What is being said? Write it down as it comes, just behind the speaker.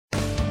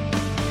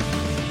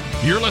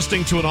You're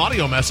listening to an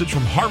audio message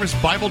from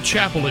Harvest Bible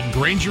Chapel in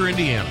Granger,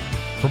 Indiana.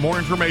 For more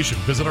information,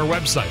 visit our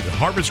website at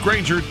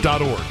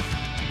harvestgranger.org.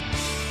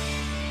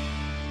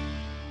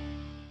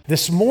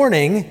 This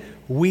morning,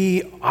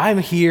 I'm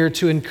here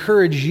to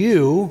encourage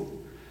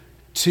you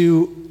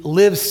to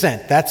live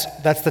sent.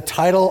 That's the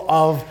title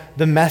of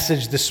the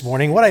message this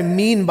morning. What I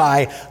mean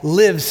by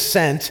live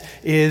sent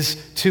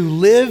is to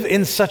live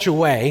in such a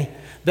way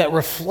that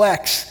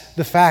reflects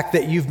the fact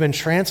that you've been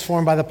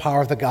transformed by the power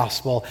of the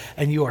gospel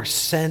and you are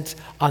sent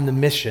on the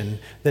mission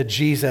that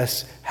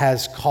Jesus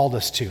has called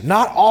us to.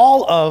 Not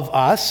all of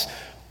us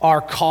are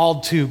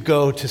called to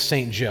go to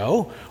St.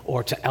 Joe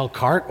or to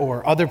Elkhart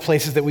or other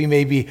places that we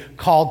may be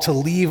called to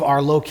leave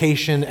our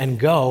location and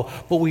go,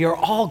 but we are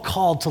all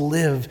called to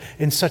live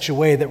in such a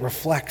way that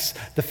reflects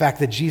the fact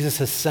that Jesus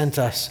has sent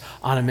us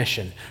on a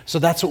mission. So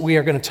that's what we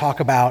are going to talk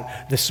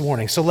about this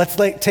morning. So let's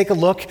take a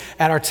look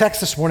at our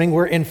text this morning.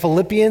 We're in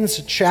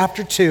Philippians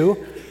chapter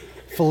 2.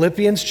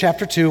 Philippians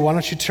chapter 2. Why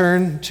don't you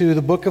turn to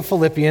the book of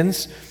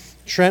Philippians?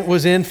 Trent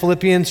was in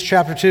Philippians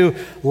chapter 2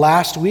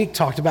 last week,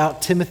 talked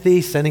about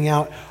Timothy sending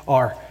out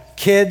our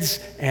kids,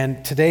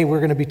 and today we're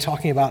going to be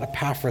talking about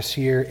Epaphras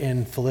here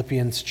in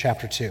Philippians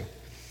chapter 2.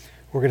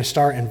 We're going to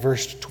start in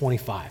verse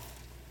 25.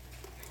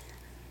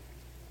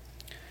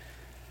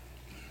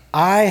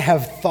 I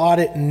have thought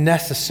it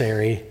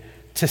necessary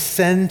to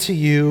send to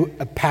you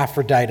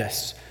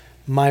Epaphroditus,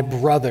 my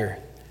brother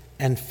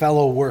and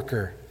fellow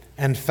worker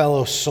and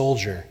fellow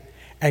soldier,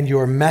 and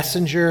your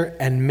messenger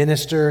and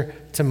minister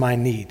to my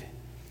need.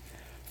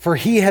 For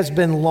he has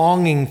been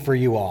longing for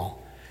you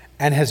all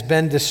and has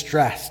been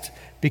distressed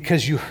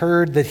because you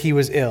heard that he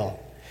was ill.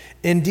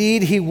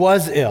 Indeed, he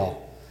was ill,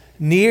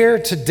 near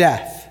to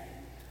death,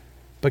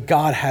 but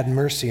God had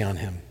mercy on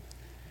him.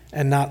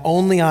 And not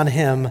only on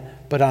him,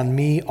 but on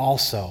me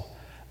also,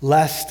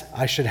 lest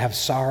I should have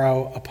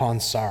sorrow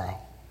upon sorrow.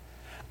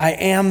 I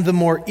am the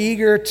more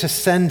eager to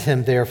send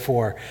him,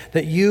 therefore,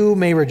 that you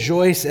may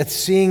rejoice at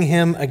seeing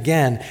him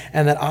again,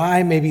 and that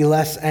I may be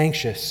less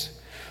anxious.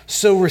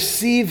 So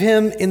receive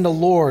him in the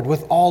Lord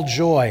with all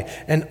joy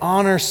and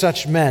honor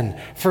such men,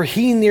 for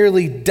he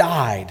nearly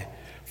died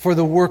for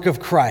the work of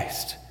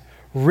Christ,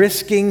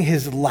 risking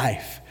his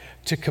life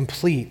to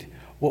complete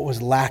what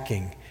was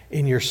lacking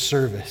in your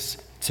service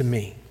to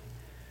me.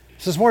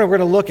 So this morning we're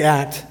going to look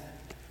at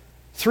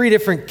 3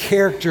 different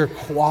character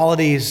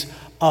qualities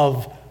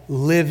of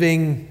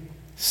living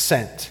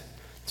sent.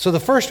 So the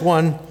first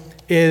one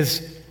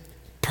is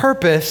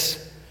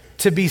purpose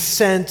to be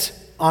sent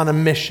on a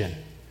mission.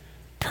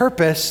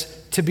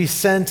 Purpose to be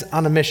sent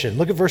on a mission.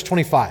 Look at verse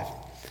 25.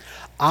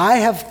 I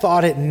have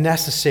thought it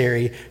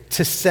necessary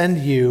to send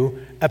you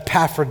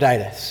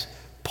Epaphroditus.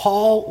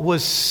 Paul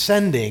was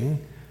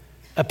sending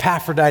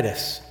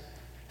Epaphroditus,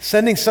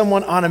 sending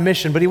someone on a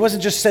mission, but he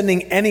wasn't just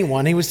sending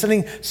anyone. He was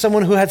sending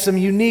someone who had some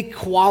unique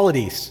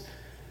qualities,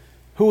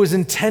 who was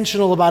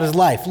intentional about his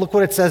life. Look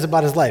what it says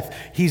about his life.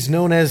 He's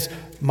known as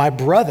my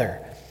brother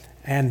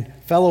and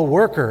fellow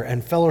worker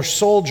and fellow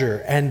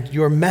soldier and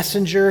your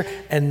messenger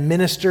and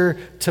minister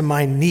to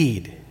my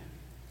need.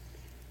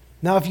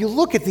 Now, if you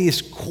look at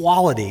these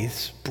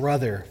qualities,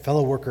 brother,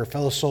 fellow worker,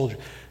 fellow soldier,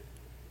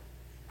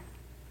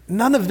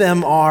 none of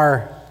them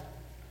are,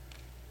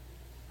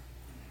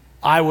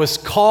 I was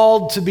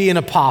called to be an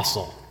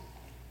apostle.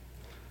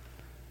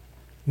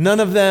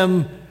 None of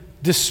them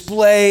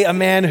display a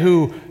man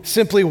who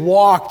simply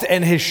walked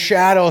and his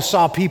shadow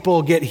saw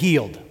people get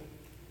healed.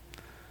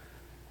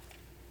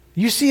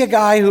 You see a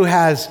guy who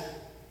has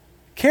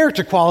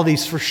character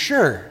qualities for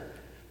sure,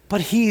 but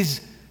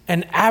he's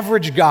an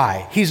average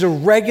guy. He's a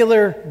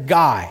regular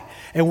guy.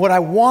 And what I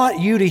want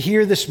you to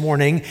hear this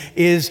morning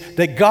is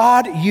that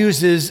God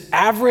uses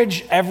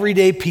average,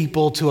 everyday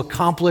people to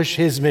accomplish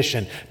his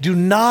mission. Do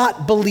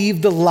not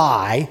believe the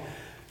lie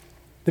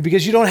that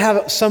because you don't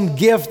have some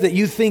gift that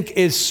you think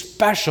is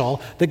special,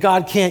 that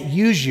God can't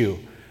use you.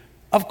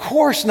 Of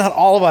course, not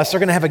all of us are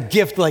going to have a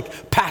gift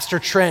like Pastor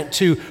Trent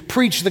to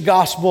preach the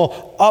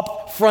gospel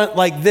up front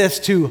like this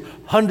to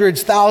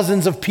hundreds,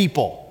 thousands of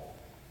people.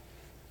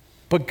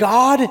 But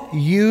God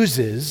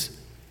uses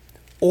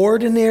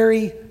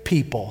ordinary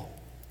people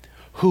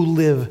who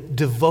live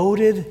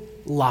devoted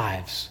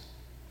lives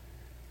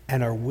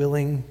and are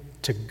willing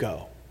to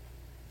go.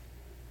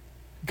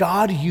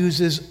 God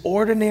uses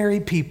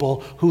ordinary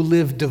people who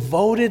live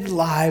devoted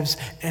lives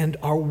and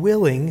are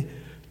willing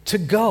to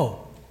go.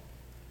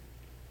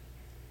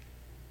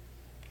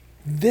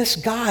 This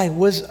guy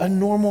was a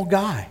normal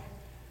guy.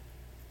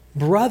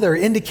 Brother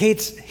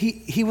indicates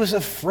he was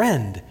a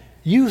friend.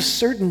 You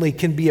certainly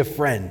can be a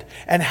friend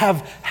and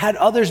have had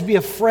others be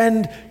a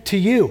friend to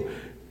you.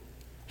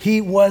 He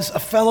was a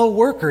fellow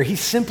worker. He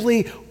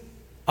simply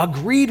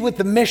agreed with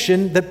the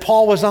mission that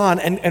Paul was on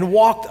and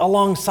walked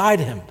alongside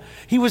him.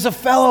 He was a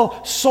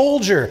fellow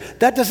soldier.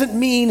 That doesn't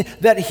mean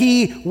that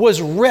he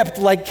was ripped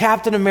like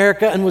Captain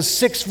America and was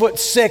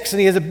 6'6" and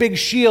he has a big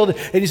shield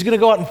and he's going to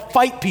go out and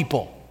fight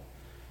people.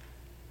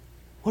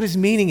 What his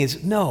meaning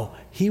is, no,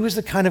 he was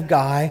the kind of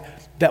guy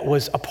that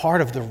was a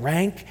part of the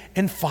rank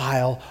and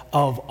file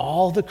of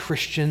all the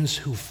Christians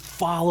who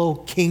follow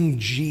King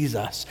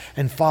Jesus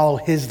and follow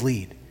his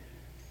lead.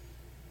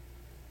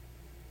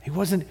 He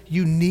wasn't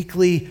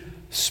uniquely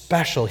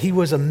special. He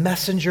was a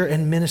messenger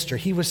and minister.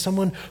 He was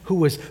someone who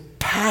was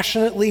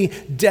passionately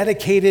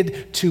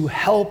dedicated to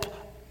help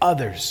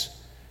others.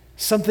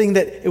 Something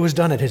that it was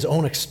done at his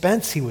own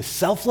expense. He was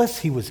selfless.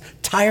 He was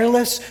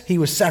tireless. He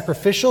was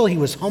sacrificial. He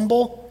was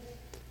humble.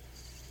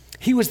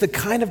 He was the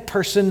kind of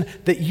person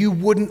that you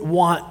wouldn't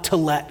want to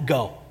let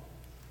go.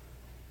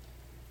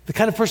 The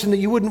kind of person that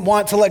you wouldn't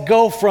want to let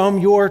go from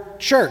your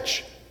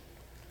church.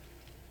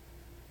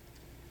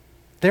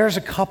 There's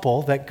a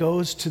couple that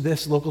goes to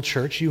this local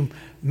church. You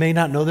may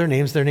not know their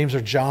names. Their names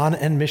are John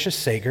and Misha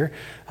Sager.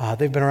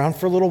 They've been around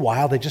for a little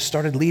while. They just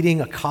started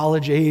leading a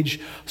college-age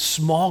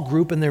small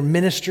group, and they're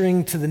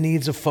ministering to the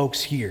needs of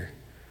folks here.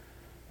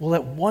 Well,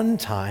 at one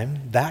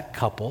time, that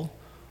couple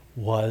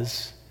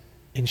was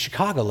in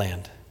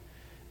Chicagoland.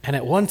 And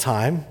at one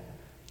time,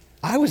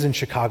 I was in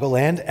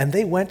Chicagoland, and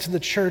they went to the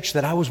church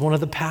that I was one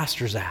of the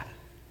pastors at.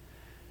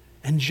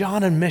 And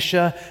John and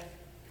Misha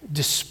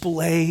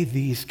display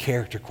these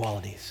character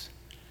qualities.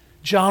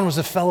 John was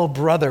a fellow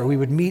brother. We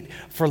would meet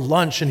for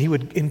lunch and he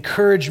would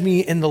encourage me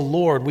in the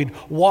Lord. We'd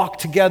walk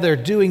together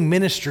doing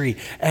ministry,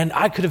 and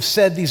I could have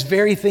said these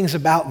very things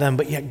about them,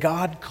 but yet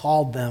God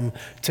called them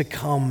to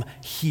come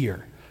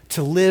here,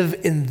 to live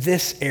in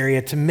this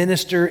area, to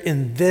minister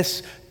in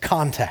this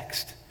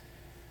context.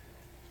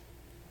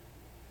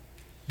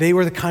 They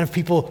were the kind of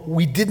people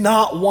we did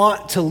not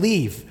want to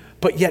leave,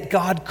 but yet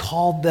God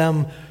called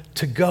them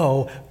to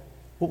go.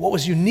 What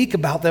was unique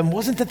about them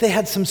wasn't that they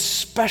had some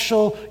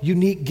special,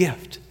 unique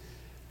gift.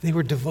 They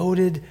were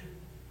devoted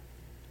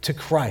to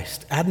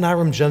Christ.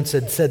 Adoniram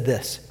Judson said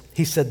this.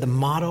 He said, the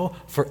motto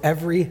for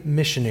every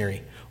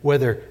missionary,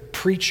 whether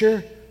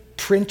preacher,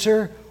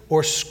 printer,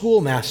 or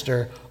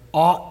schoolmaster,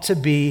 ought to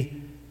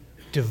be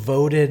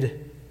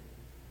devoted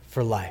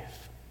for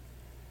life.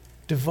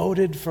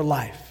 Devoted for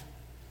life.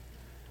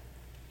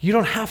 You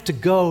don't have to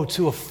go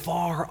to a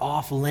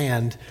far-off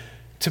land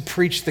to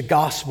preach the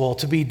gospel,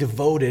 to be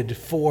devoted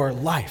for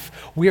life.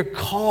 We are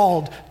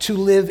called to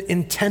live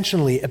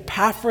intentionally.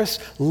 Epaphras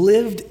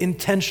lived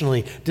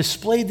intentionally,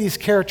 displayed these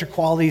character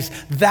qualities.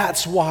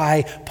 That's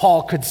why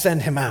Paul could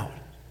send him out.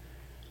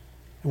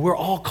 We're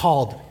all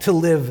called to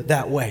live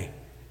that way.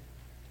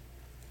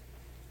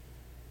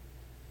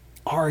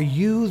 Are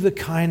you the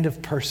kind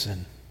of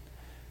person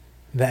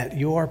that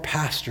your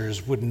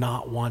pastors would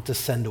not want to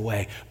send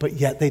away, but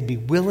yet they'd be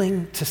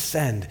willing to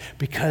send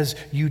because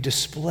you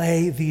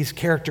display these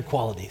character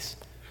qualities?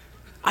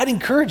 I'd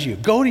encourage you,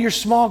 go to your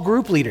small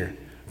group leader,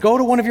 go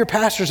to one of your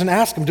pastors and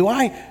ask them, do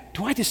I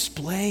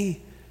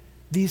display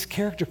these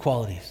character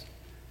qualities?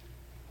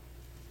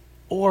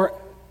 Or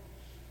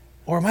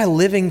am I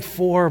living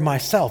for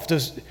myself?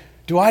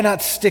 Do I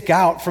not stick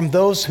out from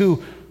those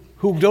who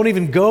don't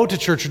even go to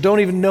church or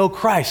don't even know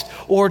Christ?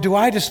 Or do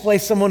I display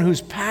someone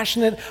who's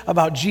passionate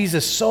about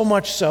Jesus so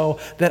much so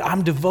that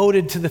I'm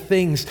devoted to the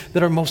things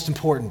that are most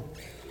important?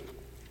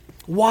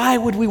 Why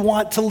would we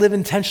want to live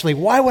intentionally?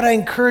 Why would I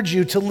encourage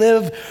you to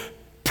live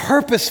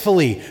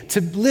purposefully,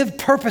 to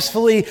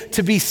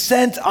be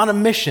sent on a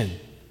mission?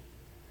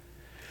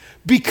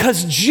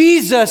 Because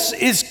Jesus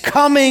is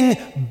coming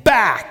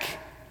back.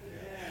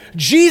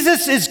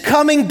 Jesus is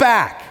coming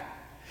back.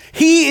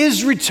 He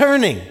is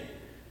returning.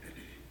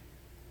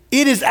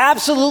 It is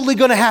absolutely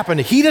going to happen.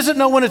 He doesn't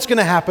know when it's going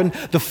to happen.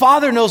 The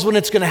Father knows when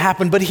it's going to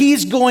happen, but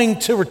he's going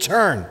to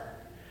return.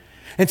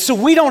 And so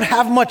we don't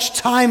have much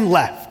time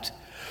left.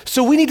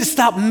 So we need to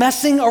stop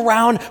messing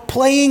around,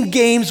 playing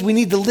games. We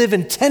need to live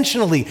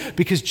intentionally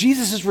because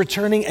Jesus is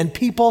returning and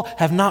people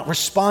have not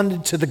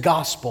responded to the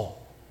gospel.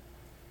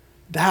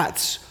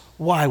 That's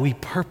why we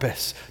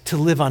purpose to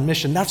live on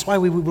mission. That's why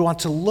we would want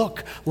to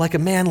look like a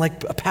man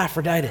like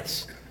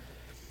Epaphroditus.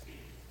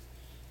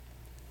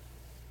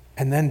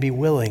 And then be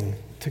willing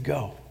to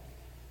go.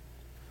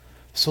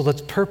 So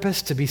let's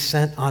purpose to be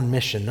sent on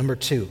mission. Number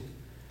 2,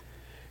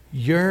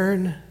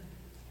 yearn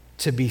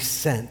to be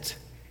sent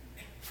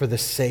for the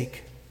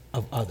sake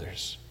of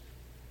others.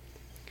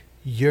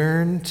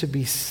 Yearn to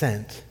be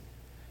sent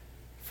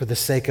for the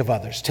sake of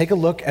others. Take a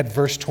look at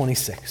verse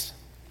 26.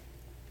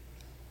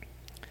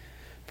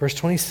 Verse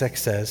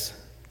 26 says,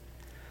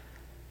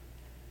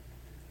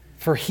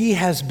 "For he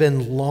has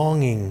been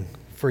longing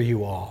for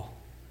you all,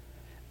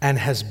 and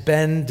has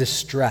been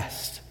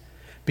distressed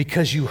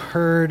because you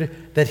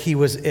heard that he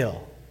was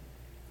ill."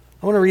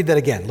 I want to read that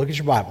again. Look at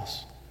your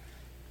Bibles.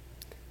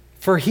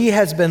 "For he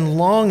has been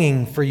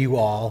longing for you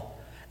all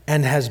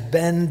and has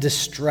been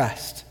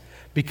distressed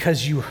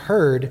because you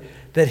heard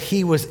that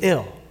he was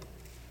ill."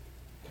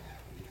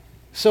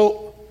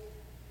 So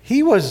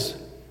he was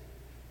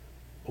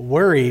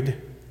worried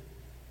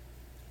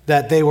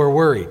that they were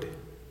worried.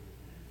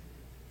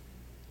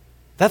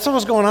 That's what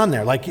was going on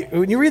there. Like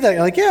when you read that,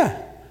 you're like,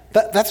 yeah.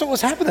 That's what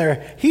was happening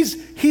there.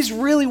 He's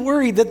really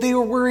worried that they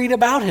were worried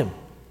about him.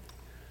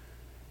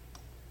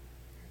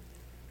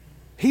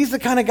 He's the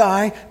kind of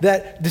guy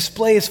that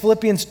displays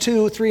Philippians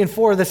 2, 3, and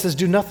 4 that says,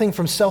 do nothing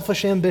from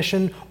selfish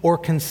ambition or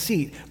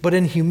conceit, but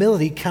in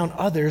humility count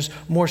others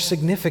more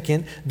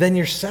significant than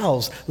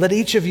yourselves. Let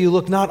each of you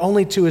look not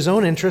only to his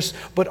own interests,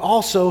 but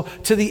also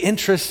to the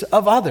interests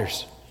of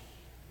others.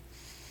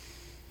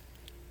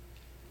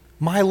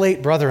 My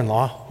late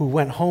brother-in-law, who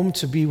went home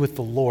to be with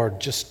the Lord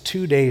just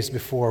 2 days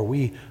before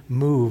we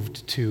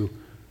moved to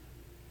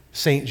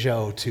St.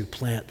 Joe to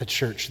plant the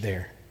church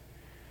there,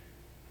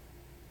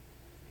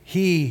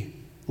 he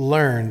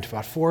learned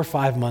about 4 or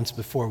 5 months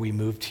before we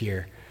moved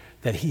here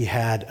that he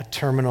had a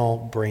terminal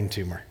brain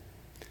tumor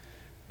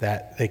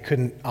that they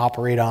couldn't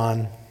operate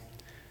on.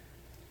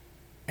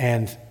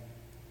 And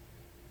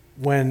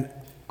when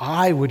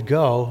I would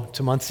go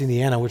to Muncie,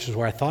 Indiana, which is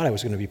where I thought I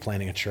was going to be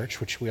planting a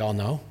church, which we all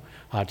know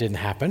didn't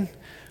happen,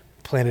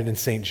 planted in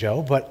St.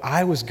 Joe, but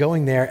I was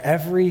going there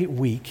every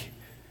week,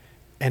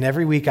 and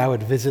every week I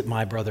would visit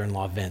my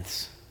brother-in-law,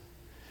 Vince.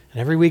 And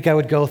every week I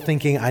would go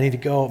thinking, I need to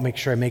go make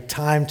sure I make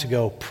time to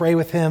go pray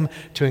with him,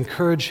 to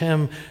encourage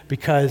him,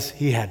 because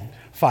he had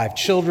 5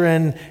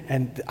 children,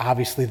 and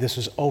obviously this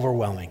was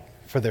overwhelming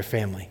for their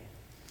family.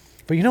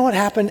 But you know what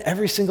happened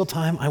every single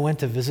time I went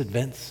to visit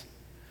Vince?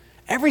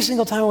 Every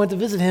single time I went to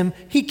visit him,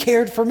 he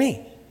cared for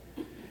me.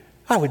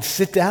 I would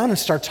sit down and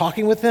start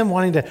talking with him,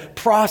 wanting to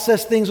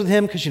process things with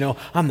him, because,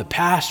 I'm the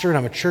pastor and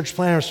I'm a church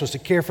planner. I'm supposed to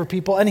care for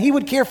people, and he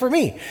would care for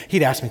me.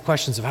 He'd ask me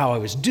questions of how I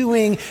was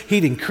doing.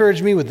 He'd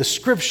encourage me with the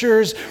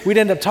scriptures. We'd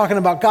end up talking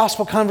about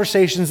gospel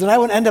conversations, and I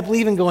would end up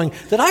leaving going,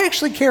 did I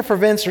actually care for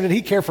Vince, or did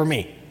he care for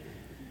me?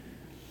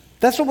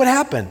 That's what would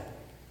happen.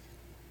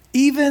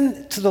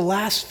 Even to the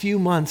last few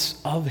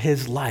months of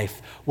his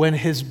life, when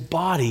his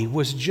body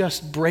was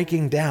just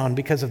breaking down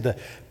because of the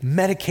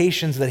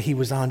medications that he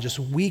was on, just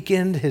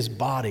weakened his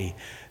body,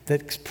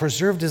 that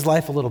preserved his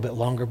life a little bit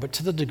longer, but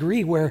to the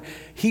degree where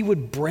he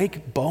would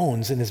break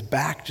bones in his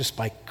back just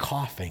by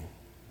coughing.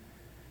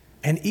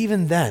 And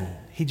even then,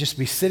 he'd just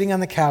be sitting on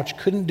the couch,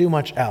 couldn't do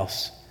much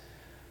else.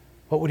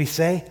 What would he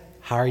say?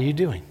 How are you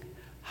doing?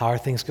 How are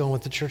things going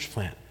with the church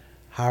plant?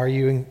 How are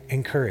you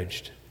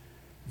encouraged?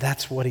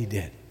 That's what he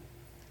did.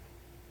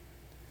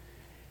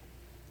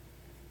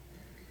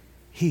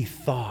 He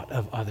thought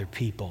of other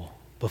people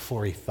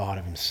before he thought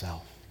of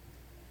himself.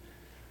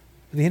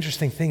 The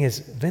interesting thing is,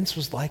 Vince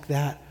was like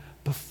that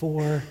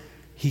before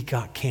he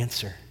got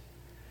cancer.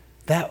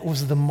 That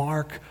was the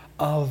mark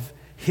of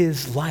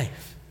his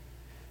life.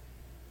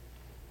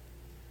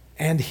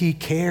 And he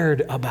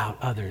cared about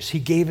others. He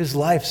gave his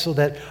life so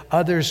that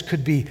others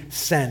could be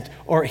sent.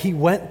 Or he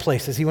went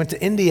places. He went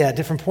to India at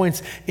different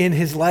points in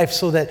his life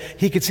so that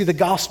he could see the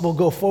gospel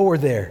go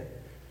forward there.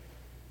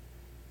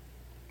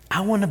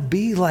 I want to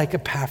be like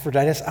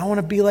Epaphroditus. I want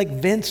to be like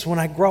Vince when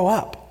I grow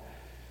up.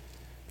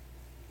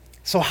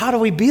 So how do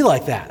we be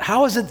like that?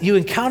 How is it you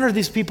encounter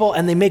these people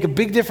and they make a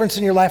big difference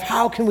in your life?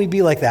 How can we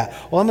be like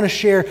that? Well, I'm going to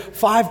share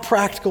 5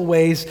 practical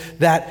ways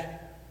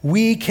that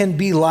we can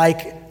be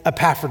like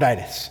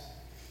Epaphroditus.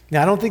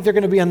 Now, I don't think they're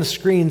going to be on the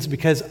screens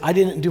because I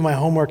didn't do my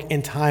homework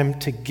in time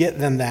to get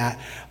them that.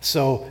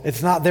 So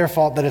it's not their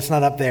fault that it's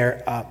not up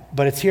there,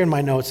 but it's here in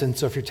my notes. And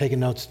so if you're taking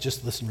notes,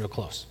 just listen real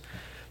close.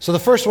 So the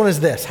first one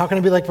is this. How can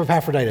I be like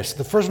Epaphroditus?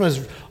 The first one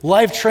is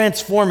life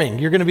transforming.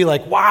 You're going to be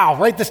like, wow,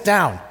 write this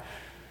down.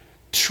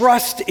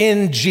 Trust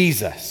in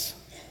Jesus.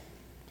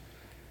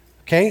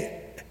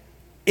 Okay?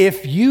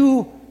 If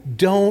you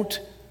don't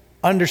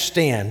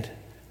understand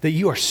that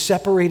you are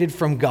separated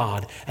from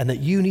God and that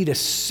you need a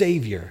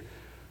Savior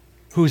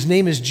whose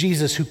name is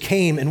Jesus, who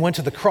came and went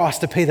to the cross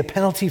to pay the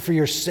penalty for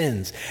your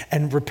sins,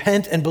 and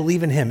repent and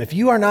believe in him. If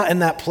you are not in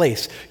that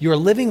place, you're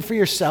living for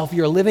yourself,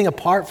 you're living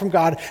apart from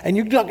God, and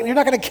you're not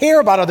going to care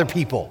about other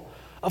people.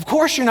 Of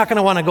course you're not going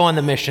to want to go on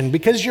the mission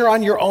because you're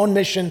on your own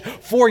mission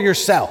for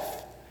yourself.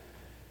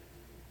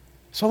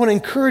 So I want to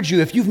encourage you,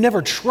 if you've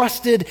never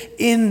trusted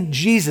in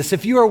Jesus,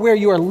 if you are where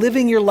you are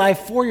living your life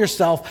for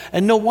yourself,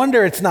 and no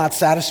wonder it's not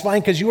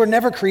satisfying because you were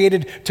never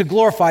created to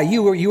glorify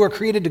you, you were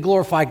created to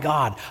glorify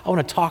God. I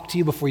want to talk to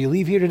you before you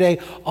leave here today.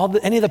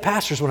 Any of the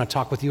pastors want to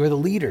talk with you, or the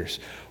leaders.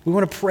 We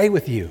want to pray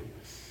with you.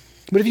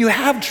 But if you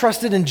have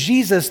trusted in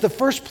Jesus, the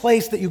first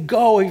place that you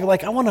go, you're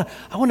like, I want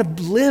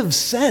to live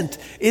sent,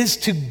 is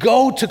to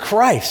go to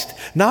Christ,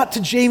 not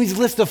to Jamie's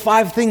list of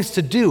 5 things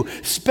to do.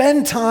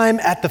 Spend time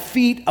at the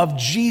feet of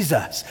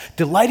Jesus,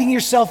 delighting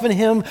yourself in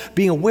him,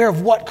 being aware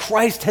of what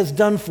Christ has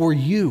done for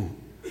you.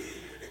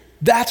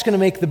 That's going to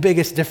make the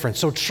biggest difference.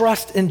 So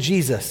trust in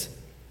Jesus.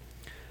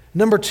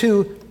 Number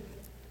 2,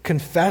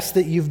 confess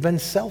that you've been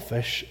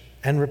selfish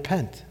and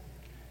repent.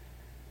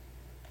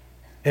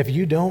 If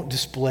you don't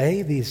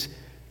display these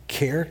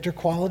character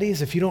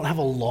qualities, if you don't have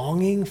a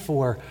longing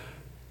for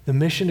the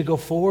mission to go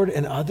forward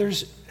and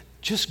others,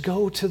 just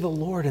go to the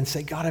Lord and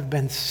say, God, I've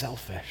been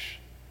selfish.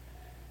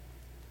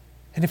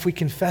 And if we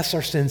confess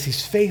our sins,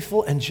 he's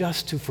faithful and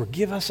just to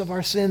forgive us of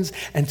our sins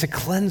and to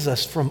cleanse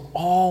us from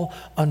all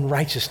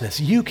unrighteousness.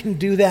 You can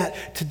do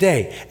that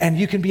today, and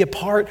you can be a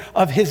part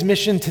of his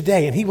mission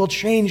today, and he will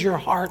change your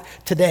heart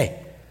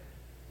today.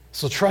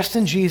 So trust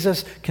in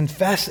Jesus,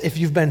 confess if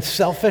you've been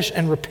selfish,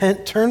 and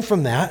repent, turn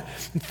from that.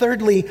 And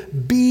thirdly,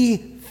 be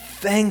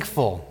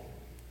thankful.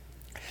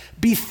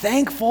 Be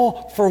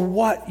thankful for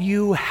what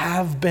you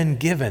have been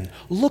given.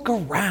 Look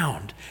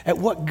around at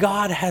what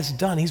God has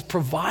done. He's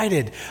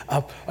provided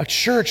a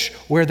church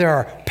where there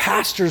are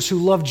pastors who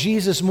love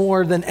Jesus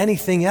more than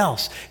anything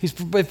else. He's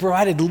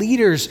provided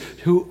leaders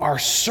who are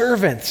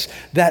servants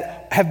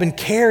that have been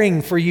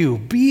caring for you.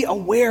 Be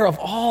aware of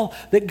all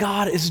that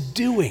God is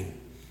doing.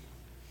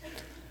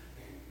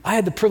 I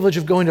had the privilege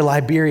of going to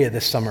Liberia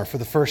this summer for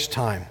the first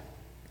time.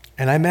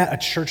 And I met a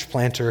church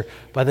planter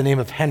by the name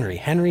of Henry.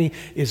 Henry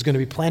is going to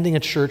be planting a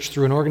church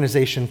through an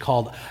organization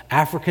called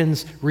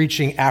Africans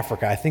Reaching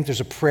Africa. I think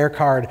there's a prayer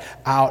card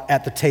out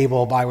at the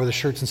table by where the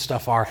shirts and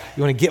stuff are.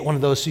 You want to get one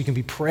of those so you can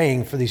be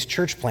praying for these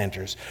church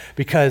planters.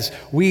 Because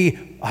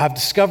we have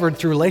discovered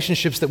through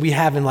relationships that we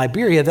have in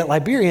Liberia that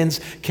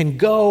Liberians can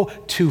go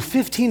to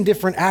 15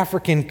 different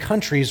African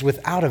countries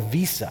without a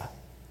visa.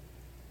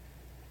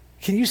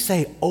 Can you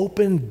say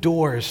open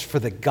doors for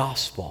the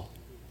gospel?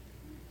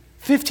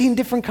 15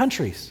 different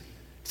countries.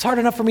 It's hard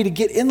enough for me to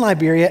get in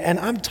Liberia, and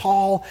I'm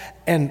tall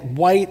and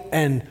white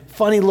and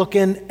funny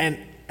looking, and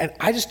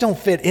I just don't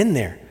fit in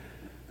there.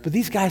 But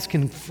these guys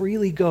can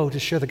freely go to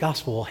share the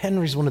gospel. Well,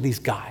 Henry's one of these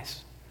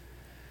guys.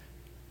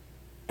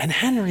 And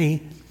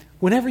Henry,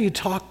 whenever you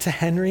talk to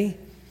Henry,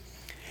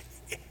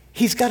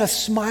 he's got a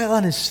smile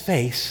on his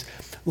face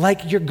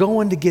like you're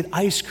going to get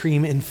ice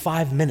cream in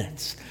 5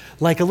 minutes.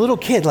 Like a little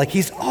kid, like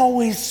he's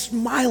always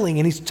smiling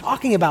and he's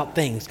talking about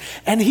things.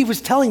 And he was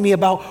telling me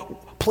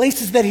about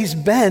places that he's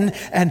been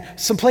and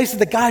some places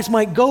that guys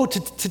might go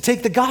to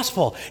take the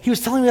gospel. He was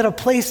telling me about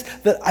a place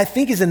that I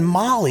think is in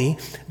Mali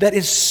that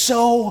is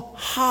so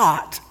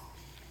hot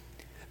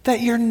that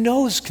your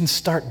nose can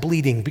start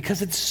bleeding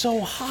because it's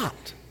so hot.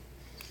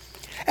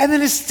 And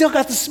then he's still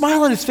got the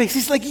smile on his face.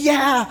 He's like,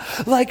 yeah,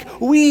 like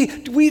we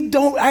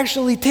don't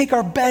actually take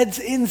our beds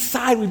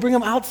inside. We bring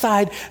them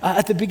outside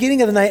at the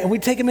beginning of the night, and we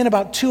take them in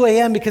about 2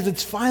 a.m. because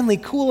it's finally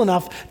cool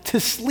enough to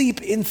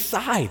sleep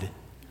inside.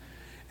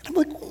 And I'm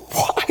like,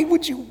 why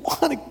would you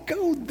want to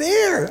go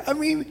there? I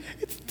mean,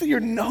 it's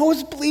your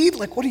nose bleed?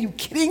 Like, what are you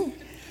kidding?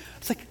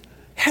 It's like,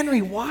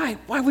 Henry, why?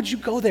 Why would you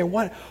go there?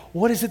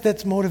 What is it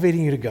that's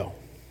motivating you to go?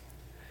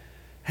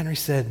 Henry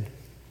said,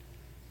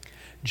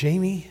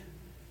 Jamie,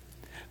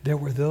 there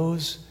were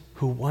those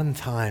who one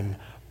time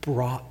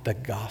brought the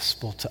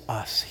gospel to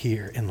us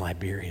here in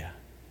Liberia.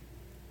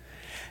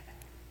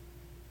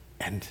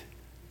 And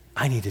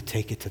I need to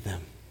take it to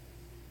them.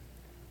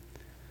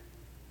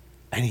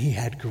 And he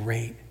had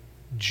great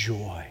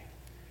joy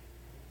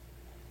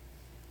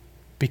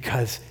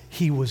because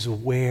he was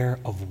aware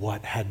of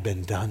what had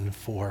been done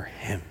for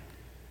him.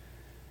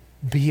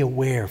 Be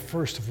aware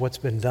first of what's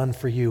been done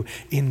for you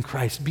in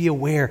Christ. Be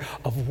aware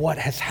of what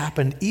has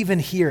happened even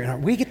here.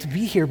 And we get to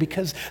be here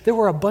because there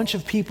were a bunch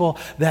of people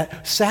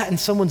that sat in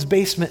someone's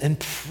basement and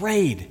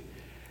prayed.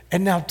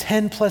 And now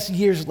 10 plus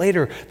years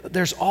later,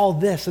 there's all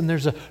this, and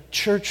there's a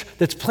church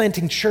that's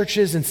planting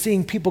churches and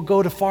seeing people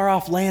go to far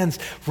off lands.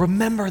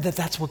 Remember that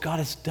that's what God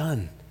has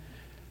done.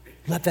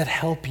 Let that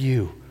help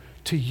you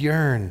to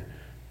yearn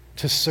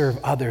to serve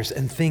others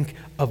and think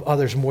of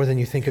others more than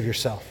you think of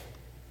yourself.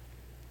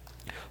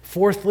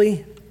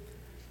 Fourthly,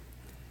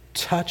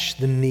 touch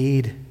the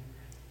need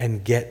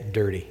and get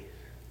dirty.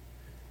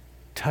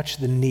 Touch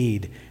the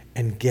need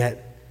and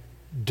get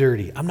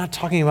dirty. I'm not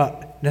talking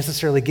about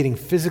necessarily getting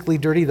physically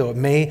dirty, though it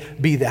may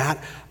be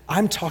that.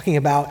 I'm talking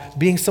about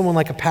being someone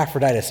like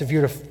Epaphroditus. If you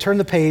were to turn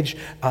the page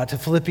to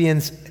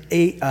Philippians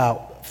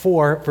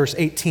 4, verse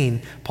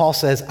 18, Paul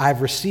says,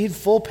 I've received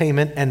full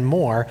payment and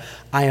more.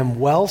 I am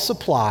well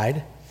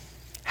supplied,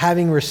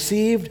 having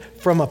received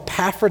from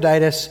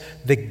Epaphroditus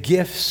the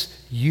gifts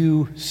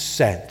you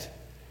sent.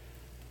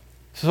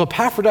 So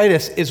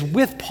Epaphroditus is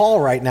with Paul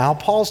right now.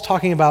 Paul's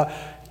talking about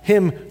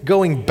him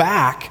going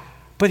back,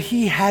 but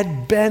he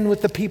had been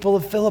with the people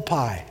of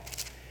Philippi.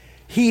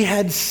 He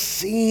had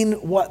seen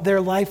what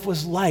their life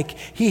was like.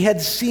 He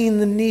had seen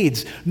the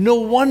needs. No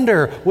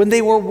wonder when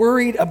they were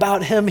worried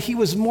about him, he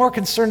was more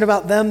concerned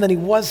about them than he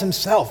was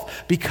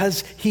himself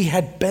because he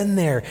had been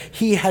there.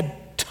 He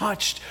had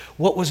touched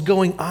what was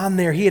going on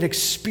there. He had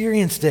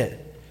experienced it.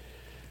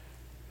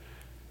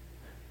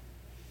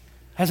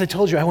 As I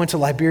told you, I went to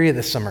Liberia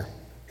this summer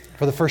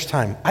for the first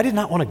time. I did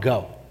not want to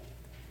go.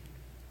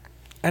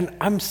 And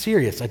I'm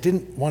serious, I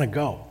didn't want to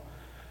go.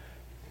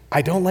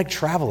 I don't like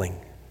traveling.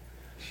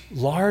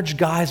 Large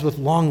guys with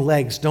long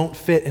legs don't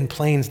fit in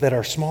planes that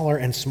are smaller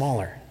and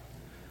smaller.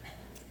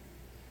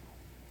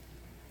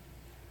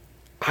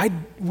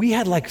 We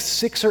had like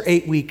 6 or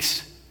 8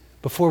 weeks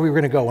before we were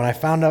going to go. When I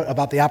found out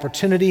about the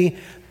opportunity,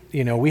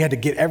 we had to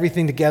get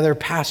everything together,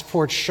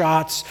 passport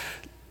shots,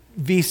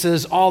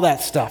 visas, all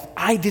that stuff.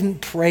 I didn't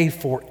pray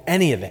for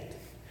any of it.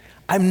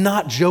 I'm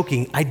not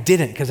joking. I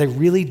didn't because I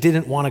really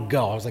didn't want to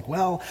go. I was like,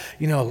 well,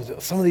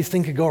 some of these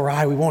things could go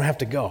awry. We won't have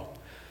to go.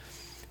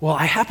 Well,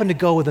 I happened to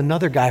go with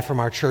another guy from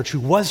our church who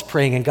was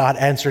praying, and God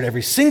answered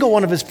every single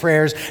one of his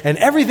prayers, and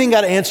everything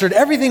got answered,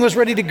 everything was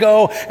ready to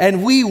go,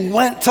 and we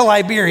went to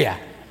Liberia.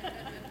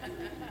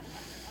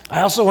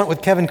 I also went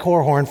with Kevin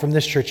Corhorn from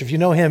this church. If you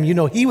know him, you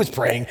know he was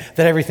praying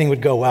that everything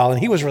would go well, and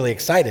he was really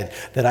excited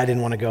that I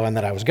didn't want to go and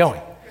that I was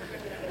going.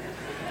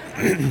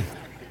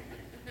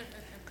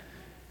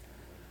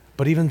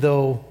 But even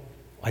though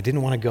I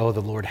didn't want to go,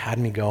 the Lord had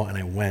me go, and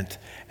I went,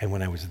 and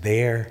when I was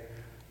there,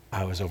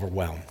 I was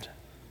overwhelmed.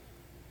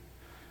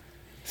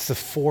 It's the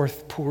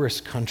fourth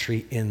poorest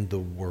country in the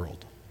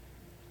world.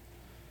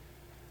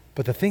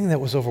 But the thing that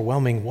was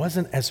overwhelming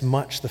wasn't as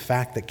much the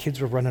fact that kids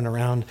were running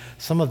around,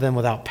 some of them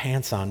without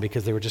pants on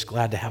because they were just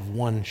glad to have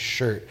one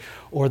shirt,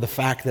 or the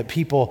fact that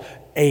people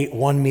ate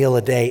one meal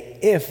a day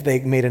if they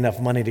made enough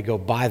money to go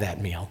buy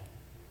that meal.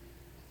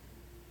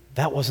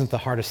 That wasn't the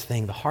hardest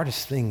thing. The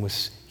hardest thing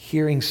was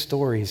hearing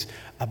stories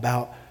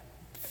about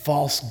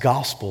false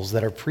gospels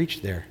that are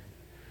preached there.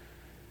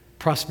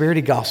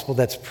 Prosperity gospel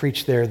that's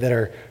preached there that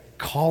are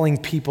calling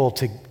people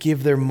to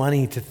give their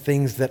money to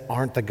things that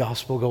aren't the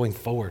gospel going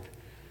forward.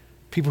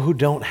 People who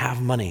don't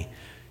have money.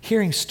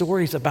 Hearing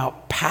stories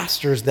about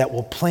pastors that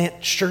will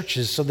plant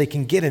churches so they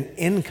can get an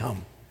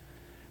income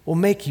will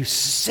make you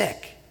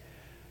sick.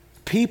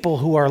 People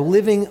who are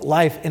living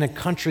life in a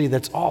country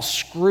that's all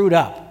screwed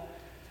up.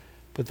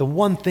 But the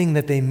one thing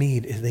that they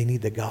need is they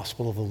need the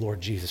gospel of the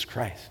Lord Jesus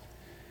Christ.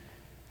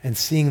 And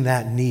seeing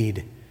that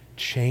need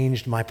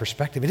changed my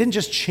perspective. It didn't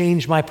just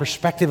change my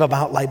perspective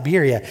about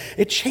Liberia.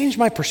 It changed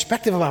my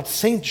perspective about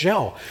St.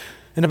 Joe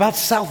and about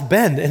South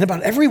Bend and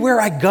about everywhere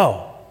I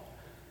go.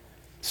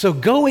 So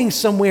going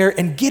somewhere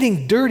and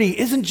getting dirty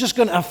isn't just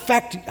going to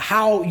affect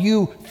how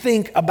you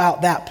think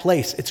about that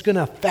place. It's going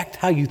to affect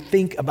how you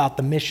think about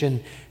the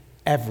mission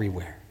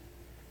everywhere.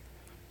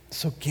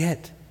 So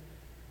get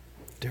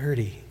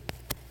dirty.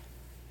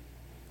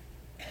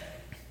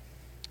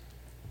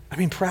 I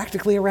mean,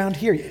 practically around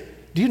here.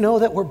 Do you know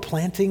that we're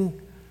planting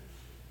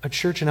a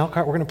church in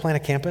Elkhart? We're going to plant a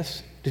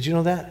campus. Did you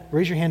know that?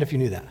 Raise your hand if you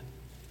knew that.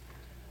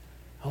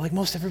 Oh, like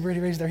most everybody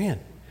raised their hand.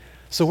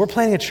 So we're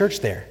planting a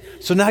church there.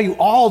 So now you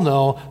all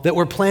know that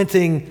we're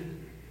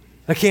planting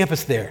a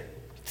campus there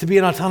to be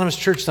an autonomous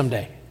church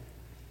someday.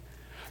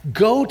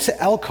 Go to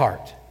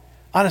Elkhart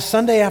on a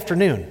Sunday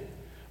afternoon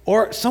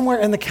or somewhere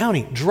in the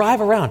county. Drive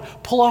around.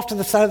 Pull off to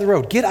the side of the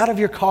road. Get out of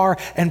your car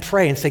and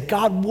pray and say,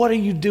 God, what are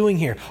you doing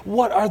here?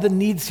 What are the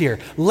needs here?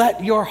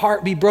 Let your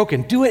heart be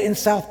broken. Do it in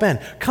South Bend.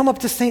 Come up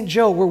to St.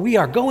 Joe where we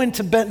are. Go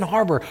into Benton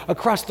Harbor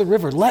across the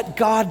river. Let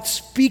God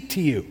speak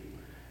to you.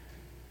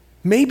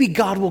 Maybe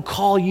God will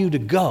call you to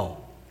go,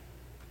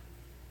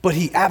 but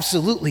he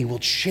absolutely will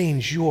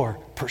change your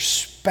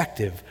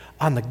perspective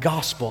on the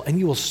gospel, and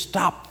you will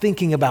stop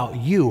thinking about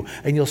you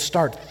and you'll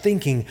start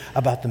thinking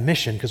about the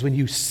mission, because when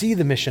you see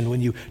the mission,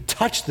 when you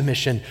touch the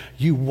mission,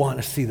 you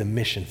want to see the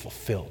mission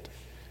fulfilled.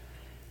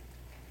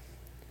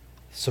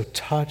 So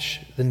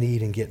touch the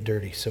need and get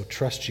dirty. So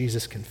trust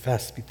Jesus,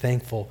 confess, be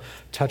thankful,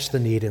 touch the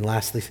need, and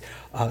lastly,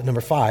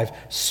 number 5,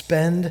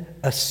 spend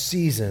a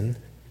season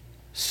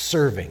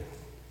serving.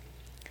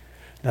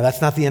 Now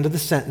that's not the end of the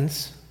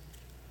sentence.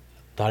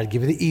 Thought I'd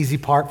give you the easy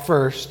part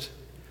first.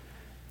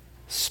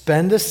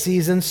 Spend a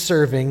season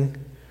serving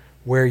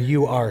where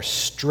you are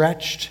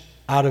stretched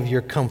out of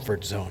your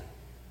comfort zone.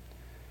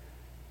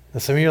 Now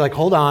some of you are like,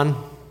 hold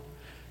on.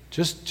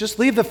 Just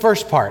leave the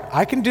first part.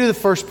 I can do the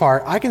first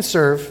part. I can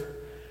serve.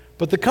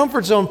 But the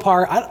comfort zone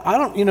part, I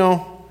don't,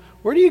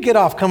 where do you get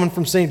off coming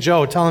from St.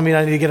 Joe telling me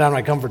I need to get out of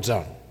my comfort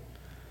zone?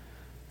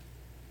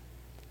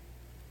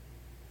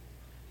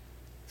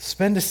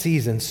 Spend a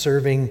season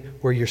serving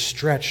where you're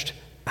stretched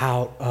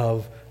out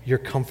of your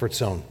comfort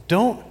zone.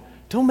 Don't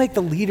make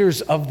the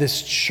leaders of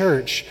this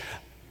church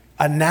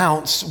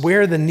announce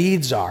where the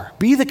needs are.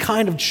 Be the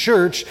kind of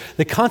church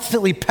that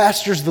constantly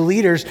pesters the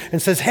leaders and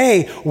says,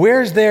 hey,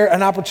 where's there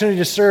an opportunity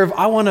to serve?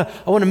 I want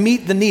to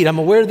meet the need. I'm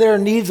aware there are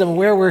needs. I'm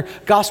aware where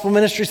gospel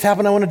ministries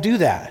happen. I want to do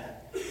that.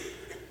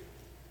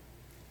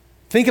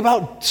 Think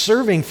about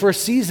serving for a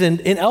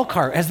season in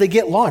Elkhart as they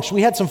get launched.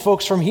 We had some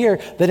folks from here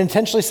that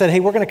intentionally said, hey,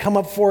 we're going to come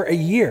up for a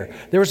year.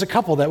 There was a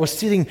couple that was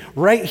sitting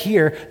right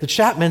here, the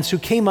Chapmans, who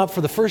came up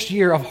for the first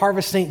year of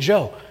Harvest St.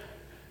 Joe.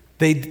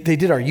 They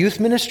did our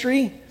youth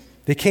ministry.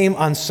 They came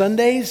on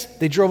Sundays.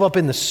 They drove up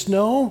in the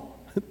snow.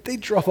 They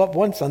drove up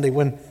one Sunday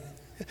when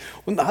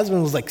the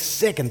husband was like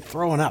sick and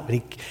throwing up.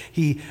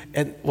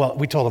 And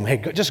we told him,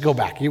 hey, just go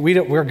back.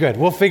 We're good.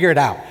 We'll figure it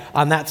out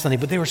on that Sunday.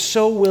 But they were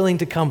so willing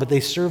to come, but they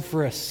served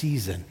for a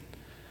season.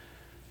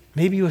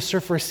 Maybe you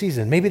serve for a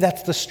season. Maybe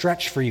that's the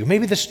stretch for you.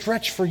 Maybe the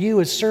stretch for you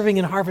is serving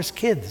in Harvest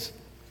Kids.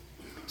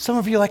 Some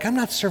of you are like, I'm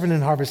not serving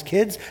in Harvest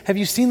Kids. Have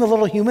you seen the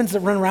little humans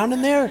that run around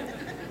in there?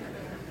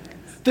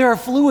 There are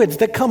fluids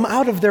that come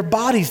out of their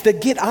bodies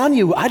that get on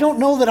you. I don't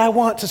know that I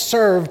want to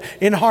serve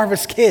in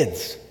Harvest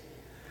Kids.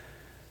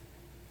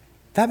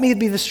 That may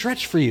be the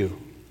stretch for you.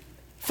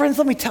 Friends,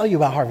 let me tell you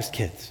about Harvest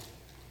Kids.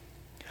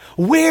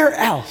 Where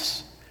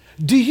else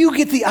do you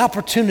get the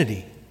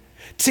opportunity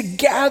to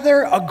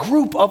gather a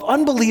group of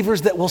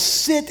unbelievers that will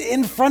sit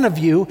in front of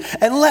you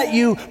and let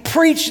you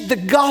preach the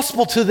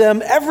gospel to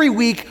them every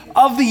week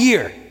of the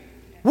year.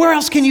 Where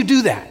else can you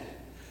do that?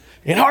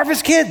 In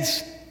Harvest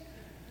Kids.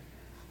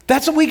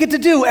 That's what we get to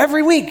do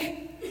every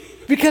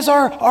week. Because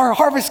our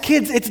Harvest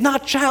Kids, it's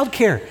not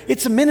childcare,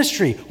 it's a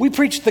ministry. We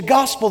preach the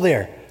gospel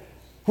there.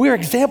 We're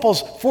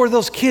examples for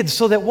those kids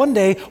so that one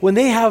day when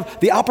they have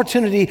the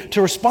opportunity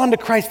to respond to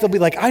Christ, they'll be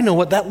like, I know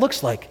what that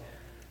looks like.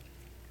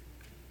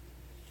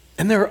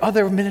 And there are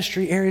other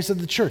ministry areas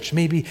of the church.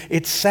 Maybe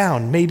it's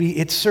sound. Maybe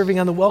it's serving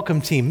on the welcome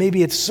team.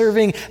 Maybe it's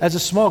serving as a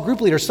small group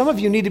leader. Some of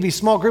you need to be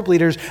small group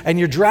leaders and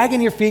you're dragging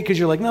your feet because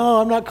you're like,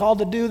 no, I'm not called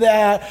to do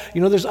that.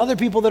 There's other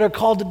people that are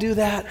called to do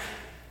that.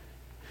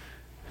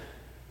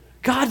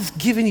 God's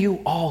given you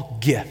all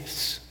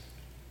gifts.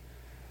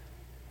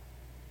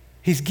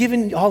 He's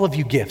given all of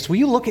you gifts. Will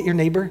you look at your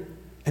neighbor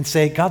and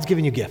say, God's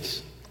given you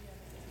gifts?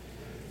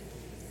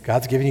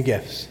 God's given you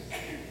gifts.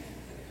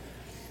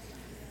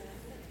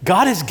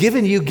 God has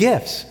given you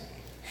gifts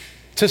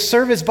to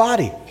serve his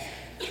body.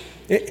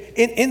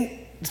 In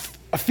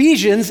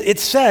Ephesians, it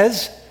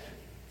says,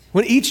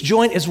 when each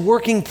joint is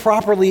working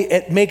properly,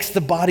 it makes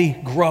the body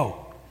grow.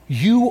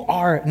 You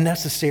are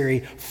necessary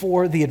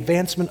for the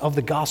advancement of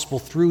the gospel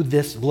through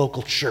this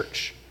local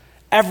church.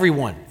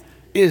 Everyone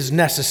is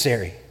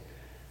necessary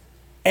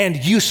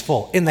and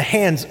useful in the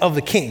hands of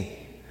the King.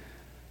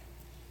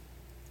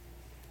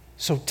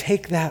 So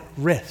take that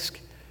risk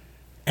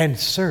and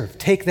serve.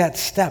 Take that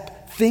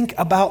step. Think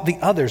about the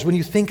others. When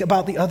you think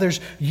about the others,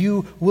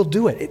 you will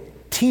do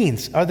it.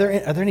 Teens, are there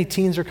any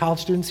teens or college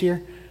students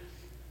here?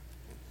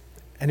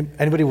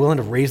 Anybody willing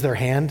to raise their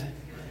hand?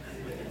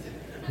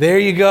 There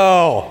you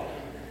go.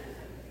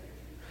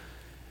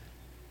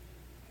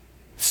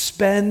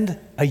 Spend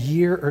a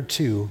year or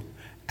two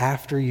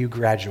after you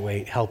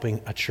graduate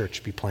helping a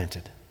church be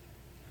planted.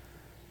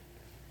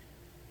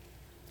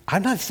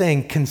 I'm not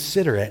saying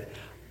consider it.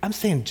 I'm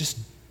saying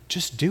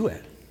just do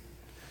it.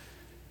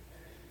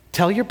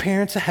 Tell your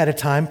parents ahead of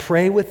time,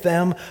 pray with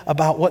them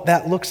about what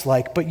that looks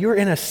like, but you're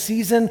in a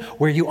season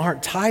where you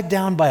aren't tied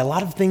down by a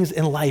lot of things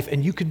in life,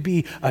 and you could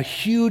be a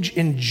huge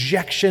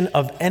injection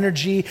of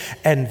energy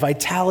and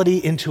vitality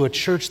into a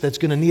church that's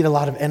going to need a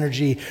lot of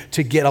energy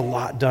to get a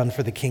lot done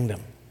for the kingdom.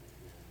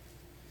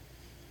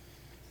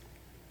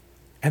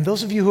 And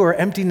those of you who are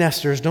empty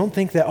nesters, don't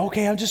think that,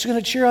 okay, I'm just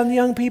going to cheer on the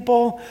young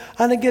people,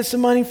 I'm going to get some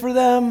money for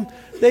them,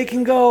 they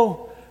can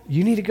go.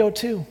 You need to go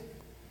too.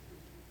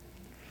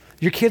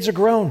 Your kids are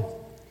grown.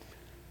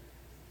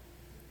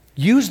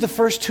 Use the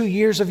first 2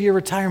 years of your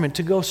retirement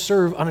to go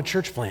serve on a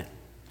church plant.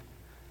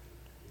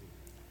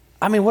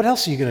 I mean, what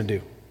else are you going to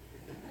do?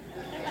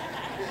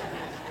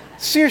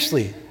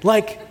 Seriously,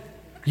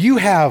 you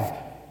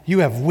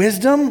have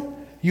wisdom,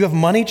 you have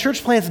money.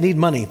 Church plants need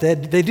money.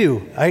 They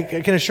do. I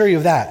can assure you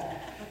of that.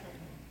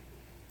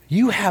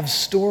 You have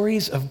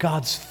stories of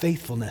God's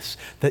faithfulness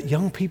that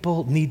young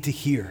people need to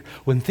hear.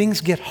 When things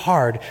get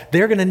hard,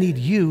 they're going to need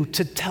you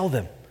to tell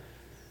them.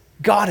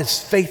 God is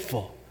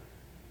faithful.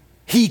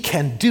 He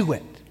can do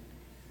it.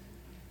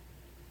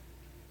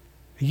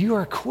 You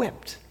are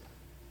equipped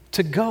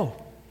to go.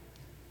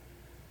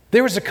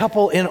 There was a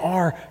couple in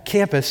our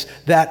campus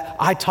that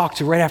I talked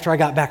to right after I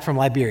got back from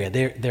Liberia.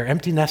 They're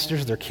empty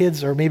nesters. Their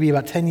kids are maybe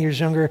about 10 years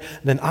younger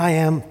than I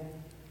am.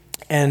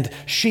 And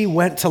she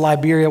went to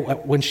Liberia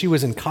when she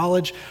was in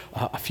college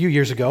a few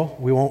years ago.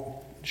 We won't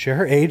share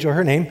her age or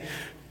her name.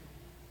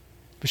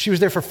 But she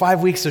was there for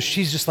 5 weeks, so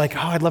she's just like, oh,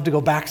 I'd love to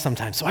go back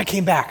sometime. So I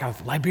came back. I was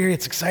Liberia,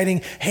 it's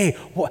exciting. Hey,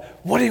 what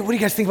do you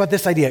guys think about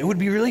this idea? It would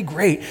be really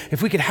great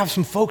if we could have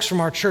some folks from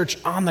our church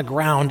on the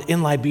ground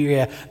in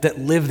Liberia that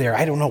live there.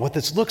 I don't know what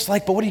this looks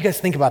like, but what do you guys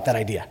think about that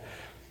idea?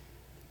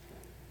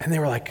 And they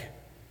were like,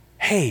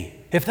 hey,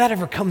 if that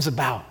ever comes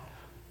about,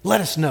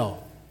 let us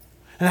know.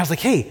 And I was like,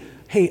 hey,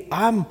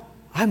 I'm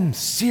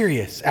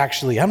serious,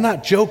 actually. I'm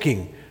not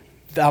joking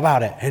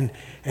about it.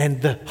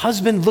 And the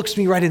husband looks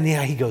me right in the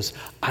eye. He goes,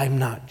 I'm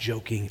not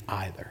joking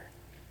either.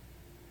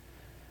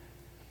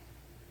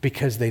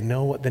 Because they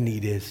know what the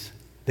need is.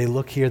 They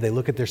look here, they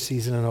look at their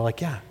season, and they're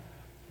like, yeah,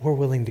 we're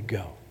willing to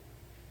go.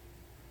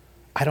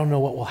 I don't know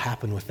what will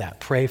happen with that.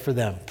 Pray for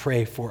them.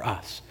 Pray for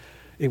us.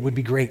 It would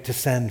be great to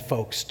send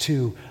folks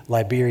to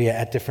Liberia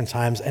at different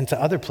times and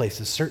to other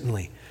places,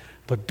 certainly.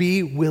 But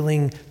be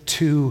willing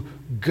to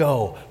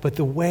go. But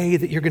the way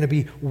that you're going to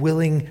be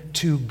willing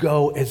to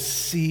go is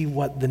see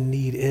what the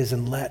need is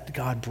and let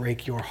God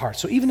break your heart.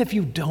 So even if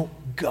you don't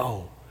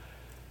go,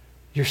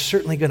 you're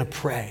certainly going to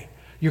pray.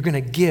 You're going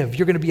to give.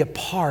 You're going to be a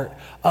part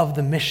of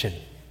the mission.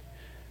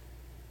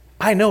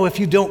 I know if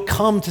you don't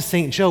come to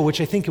St. Joe, which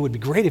I think it would be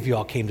great if you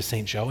all came to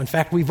St. Joe. In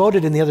fact, we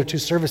voted in the other two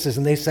services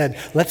and they said,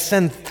 let's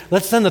send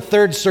the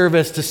third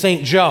service to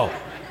St. Joe.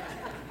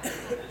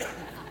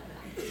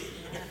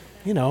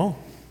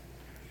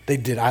 They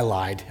did. I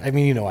lied. I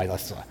mean,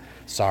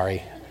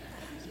 sorry.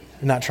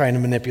 I'm not trying to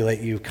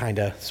manipulate you, kind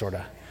of, sort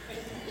of.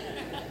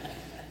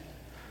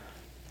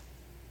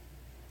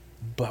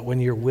 But when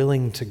you're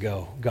willing to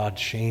go, God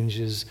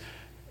changes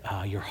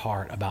your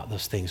heart about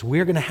those things.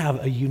 We're going to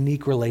have a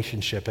unique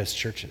relationship as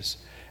churches.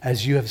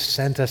 As you have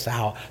sent us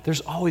out,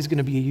 there's always going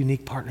to be a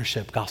unique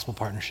partnership, gospel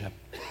partnership.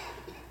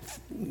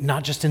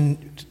 Not just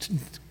in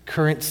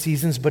current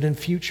seasons, but in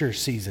future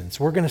seasons.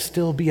 We're going to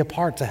still be a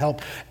part to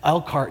help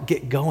Elkhart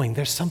get going.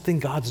 There's something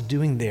God's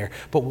doing there.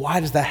 But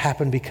why does that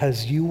happen?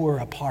 Because you were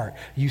a part.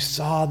 You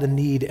saw the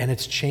need and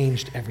it's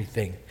changed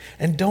everything.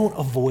 And don't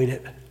avoid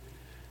it.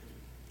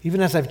 Even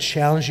as I've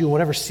challenged you,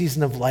 whatever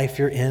season of life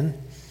you're in,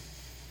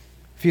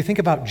 if you think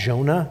about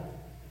Jonah,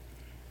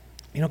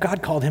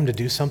 God called him to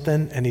do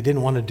something and he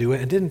didn't want to do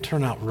it. It didn't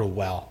turn out real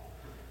well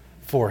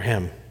for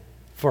him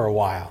for a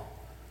while.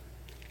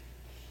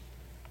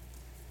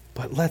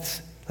 But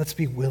let's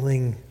be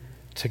willing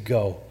to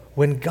go.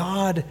 When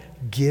God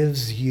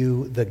gives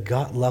you the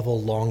gut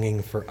level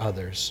longing for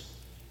others,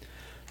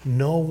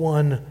 no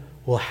one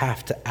will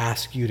have to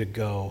ask you to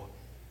go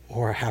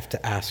or have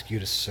to ask you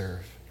to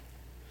serve.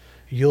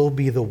 You'll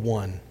be the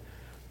one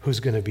who's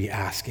going to be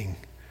asking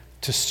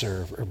to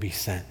serve or be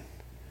sent.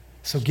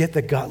 So get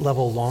the gut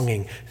level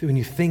longing when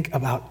you think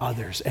about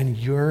others and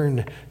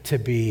yearn to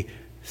be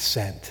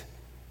sent.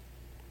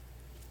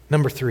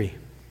 Number 3,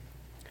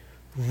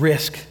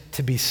 risk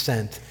to be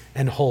sent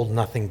and hold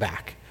nothing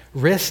back.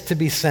 Risk to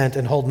be sent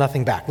and hold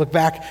nothing back. Look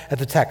back at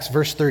the text,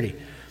 verse 30.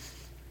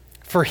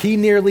 For he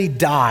nearly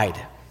died.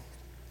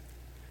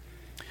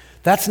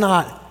 That's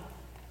not,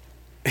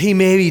 he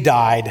maybe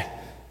died,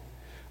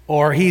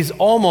 or he's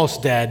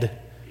almost dead,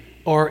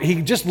 or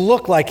he just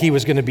looked like he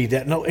was going to be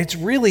dead. No, it's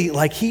really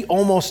like he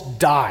almost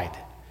died.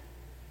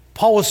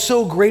 Paul was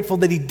so grateful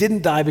that he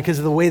didn't die because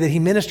of the way that he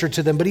ministered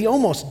to them, but he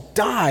almost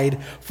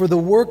died for the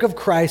work of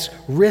Christ,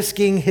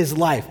 risking his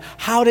life.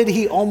 How did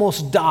he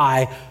almost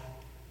die?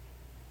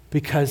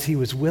 Because he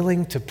was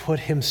willing to put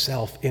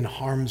himself in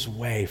harm's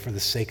way for the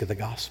sake of the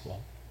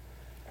gospel.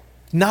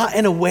 Not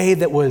in a way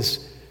that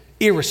was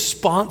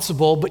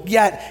irresponsible, but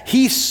yet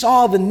he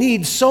saw the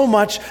need so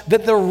much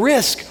that the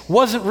risk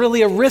wasn't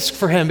really a risk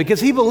for him because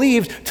he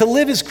believed to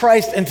live is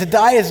Christ and to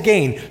die is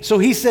gain. So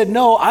he said,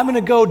 no, I'm going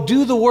to go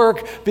do the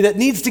work that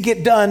needs to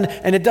get done,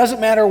 and it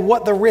doesn't matter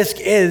what the risk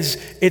is,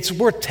 it's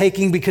worth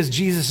taking because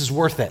Jesus is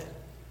worth it.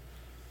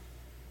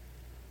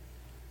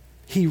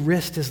 He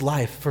risked his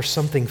life for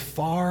something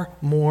far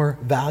more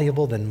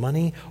valuable than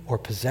money or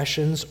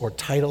possessions or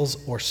titles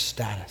or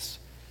status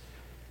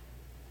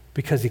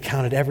because he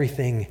counted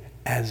everything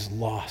as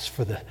loss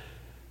for the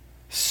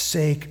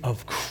sake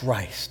of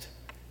Christ.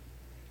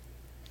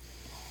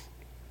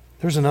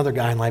 There's another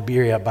guy in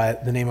Liberia by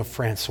the name of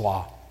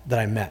Francois that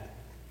I met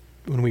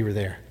when we were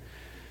there.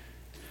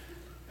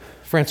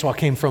 Francois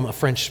came from a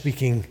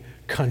French-speaking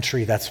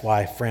country. That's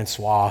why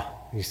Francois,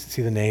 you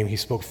see the name, he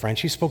spoke French.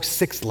 He spoke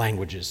 6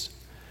 languages.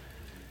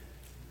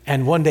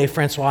 And one day,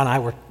 Francois and I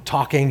were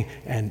talking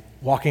and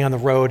walking on the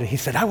road, and he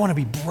said, I want to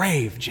be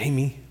brave,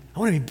 Jamie. I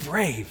want to be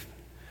brave.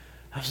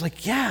 I was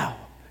like, yeah.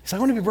 He said, I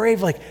want to be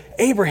brave like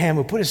Abraham,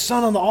 who put his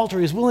son on the altar.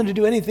 He was willing to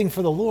do anything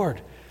for the Lord.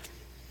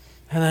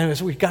 And then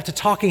as we got to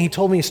talking, he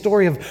told me a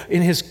story of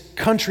in his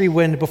country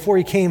when, before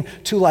he came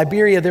to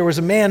Liberia, there was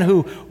a man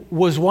who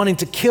was wanting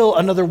to kill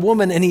another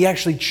woman, and he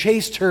actually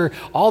chased her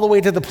all the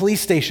way to the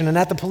police station. And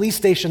at the police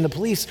station, the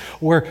police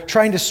were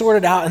trying to sort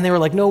it out, and they were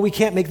like, no, we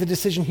can't make the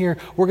decision here.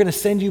 We're going to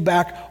send you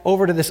back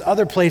over to this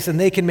other place, and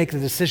they can make the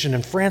decision.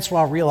 And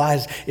Francois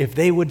realized if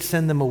they would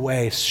send them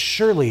away,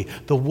 surely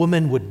the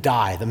woman would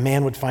die. The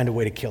man would find a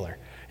way to kill her.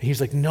 And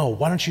he's like, no,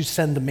 why don't you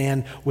send the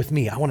man with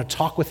me? I want to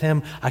talk with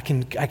him. I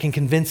can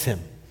convince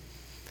him.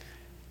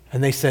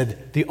 And they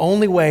said, the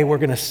only way we're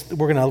going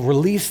to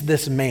release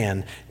this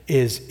man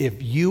is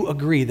if you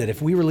agree that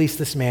if we release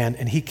this man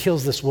and he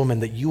kills this woman,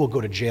 that you will go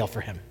to jail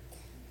for him.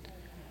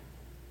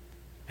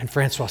 And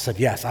Francois said,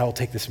 yes, I will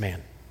take this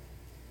man.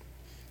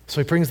 So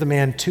he brings the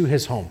man to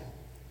his home.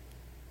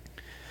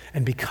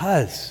 And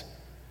because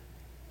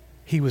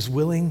he was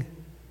willing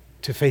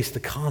to face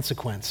the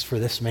consequence for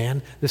this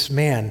man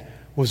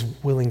was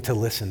willing to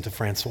listen to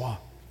Francois.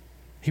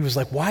 He was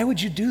like, why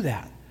would you do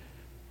that?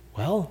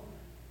 Well,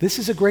 this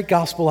is a great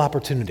gospel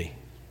opportunity.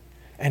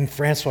 And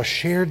Francois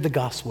shared the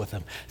gospel with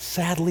him.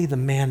 Sadly, the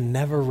man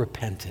never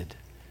repented,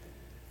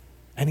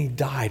 and he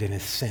died in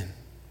his sin.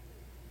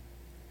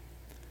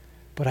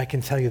 But I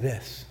can tell you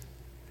this,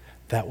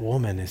 that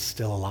woman is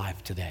still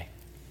alive today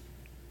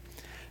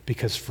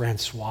because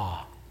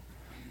Francois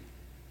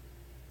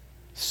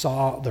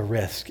saw the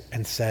risk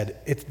and said,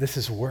 this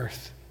is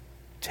worth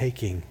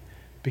taking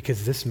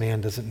because this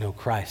man doesn't know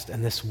Christ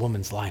and this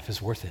woman's life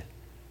is worth it.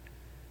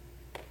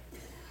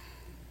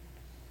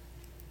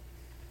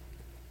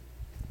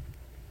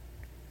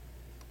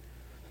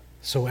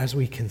 So as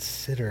we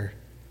consider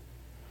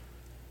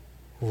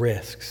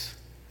risks,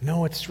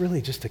 no, it's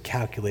really just a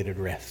calculated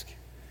risk.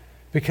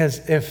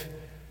 Because if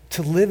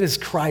to live is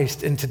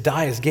Christ and to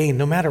die is gain,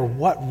 no matter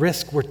what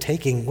risk we're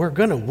taking, we're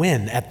going to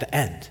win at the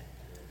end.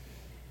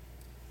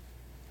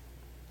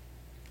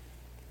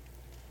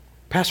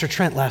 Pastor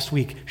Trent last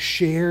week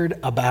shared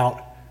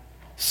about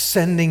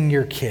sending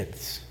your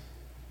kids,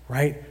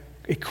 right?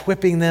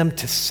 equipping them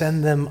to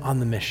send them on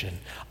the mission.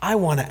 I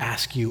want to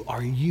ask you,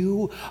 are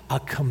you a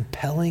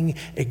compelling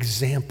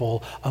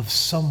example of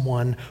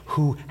someone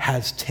who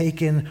has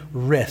taken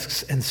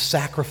risks and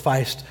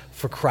sacrificed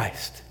for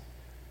Christ?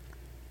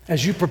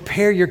 As you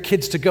prepare your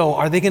kids to go,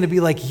 are they going to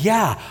be like,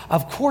 yeah,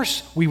 of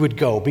course we would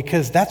go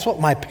because that's what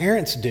my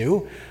parents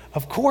do.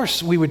 Of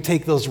course we would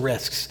take those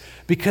risks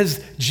because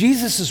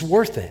Jesus is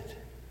worth it.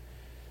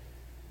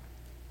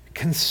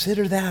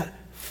 Consider that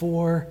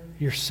for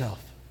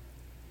yourself.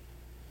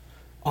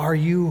 Are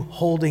you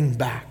holding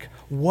back?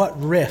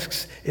 What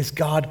risks is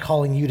God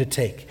calling you to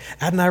take?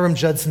 Adoniram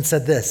Judson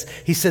said this.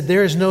 He said,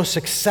 there is no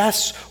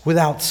success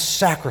without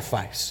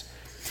sacrifice.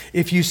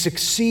 If you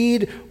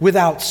succeed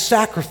without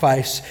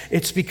sacrifice,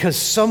 it's because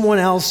someone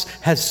else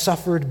has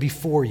suffered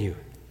before you.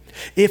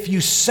 If you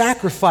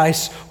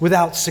sacrifice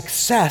without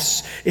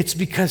success, it's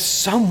because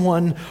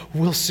someone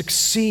will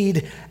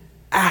succeed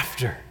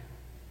after.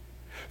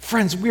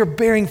 Friends, we are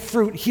bearing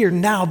fruit here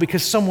now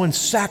because someone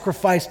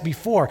sacrificed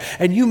before.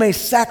 And you may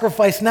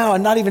sacrifice now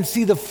and not even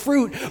see the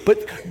fruit,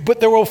 but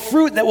there will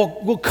fruit that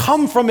will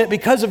come from it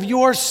because of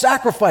your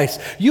sacrifice.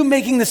 You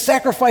making the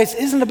sacrifice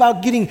isn't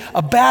about getting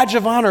a badge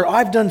of honor.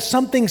 I've done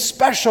something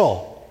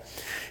special.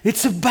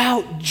 It's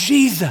about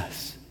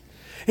Jesus.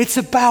 It's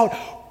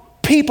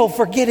about people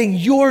forgetting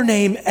your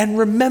name and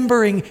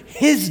remembering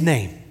his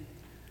name.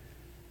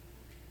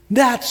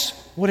 That's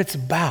what it's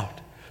about.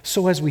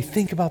 So as we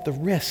think about the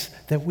risks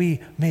that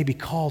we may be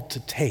called to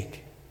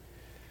take,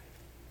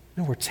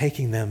 we're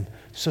taking them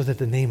so that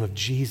the name of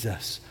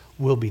Jesus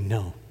will be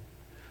known.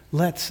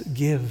 Let's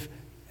give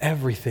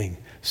everything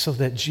so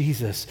that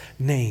Jesus'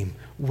 name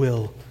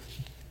will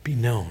be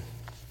known.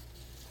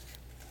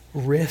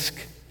 Risk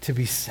to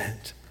be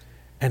sent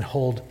and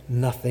hold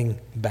nothing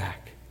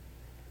back.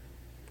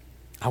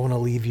 I want to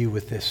leave you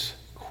with this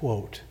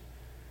quote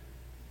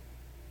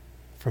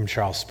from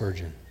Charles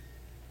Spurgeon.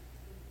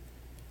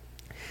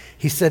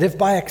 He said, if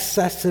by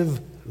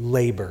excessive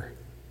labor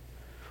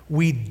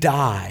we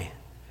die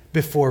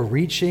before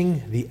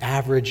reaching the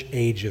average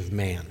age of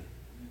man,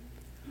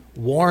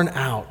 worn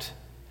out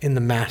in the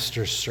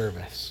Master's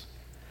service,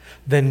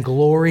 then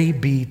glory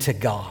be to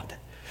God.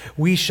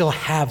 We shall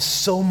have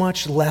so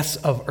much less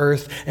of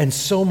earth and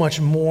so much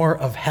more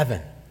of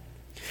heaven.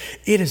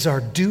 It is our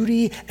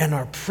duty and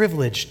our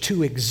privilege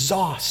to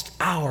exhaust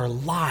our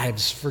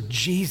lives for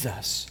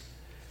Jesus.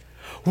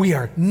 We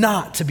are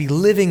not to be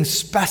living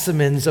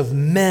specimens of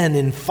men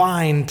in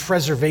fine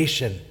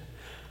preservation,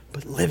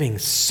 but living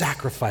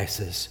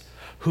sacrifices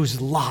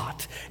whose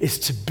lot is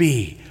to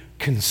be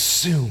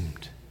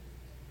consumed.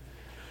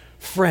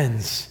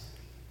 Friends,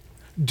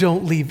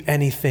 don't leave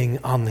anything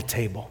on the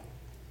table.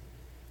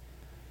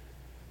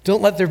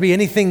 Don't let there be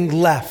anything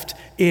left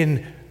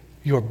in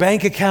your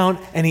bank account,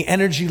 any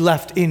energy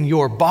left in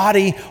your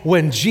body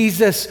when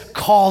Jesus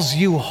calls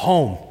you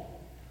home.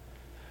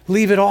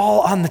 Leave it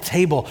all on the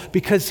table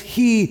because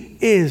he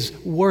is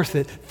worth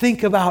it.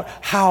 Think about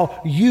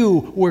how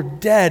you were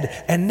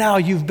dead and now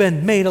you've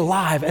been made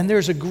alive, and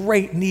there's a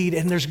great need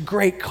and there's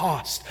great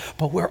cost,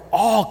 but we're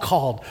all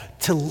called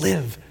to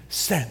live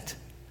sent.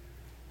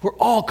 We're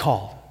all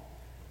called.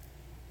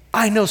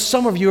 I know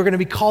some of you are going to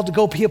be called to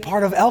go be a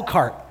part of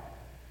Elkhart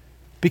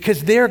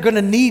because they're going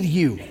to need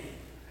you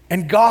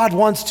and God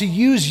wants to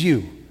use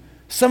you.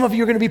 Some of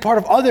you are going to be part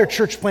of other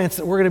church plants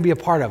that we're going to be a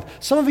part of.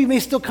 Some of you may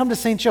still come to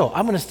St. Joe.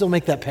 I'm going to still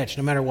make that pitch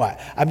no matter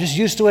what. I'm just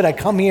used to it. I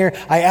come here.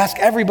 I ask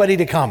everybody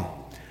to come.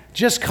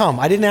 Just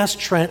come. I didn't ask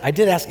Trent. I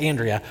did ask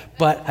Andrea,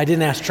 but I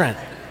didn't ask Trent.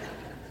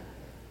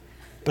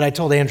 But I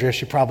told Andrea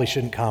she probably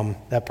shouldn't come.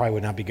 That probably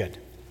would not be good.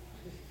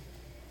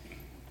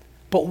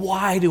 But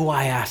why do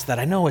I ask that?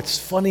 I know it's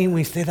funny when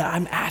we say that.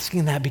 I'm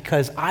asking that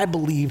because I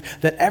believe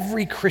that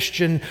every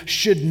Christian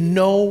should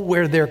know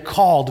where they're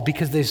called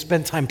because they've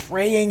spent time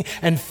praying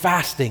and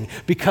fasting,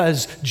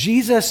 because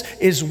Jesus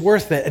is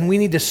worth it, and we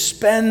need to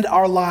spend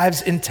our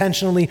lives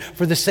intentionally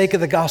for the sake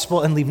of the gospel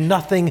and leave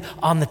nothing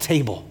on the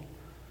table.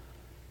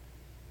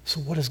 So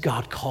what has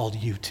God called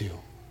you to?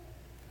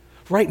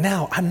 Right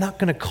now, I'm not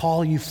going to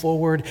call you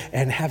forward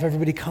and have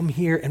everybody come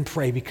here and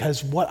pray,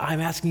 because what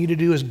I'm asking you to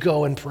do is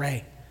go and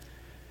pray.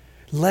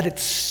 Let it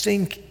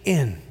sink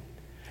in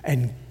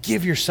and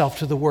give yourself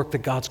to the work that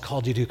God's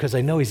called you to, because I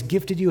know he's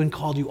gifted you and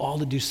called you all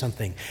to do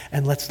something.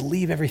 And let's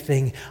leave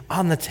everything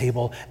on the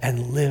table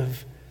and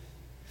live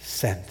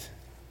sent.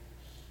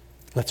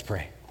 Let's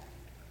pray.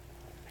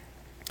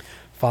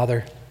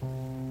 Father,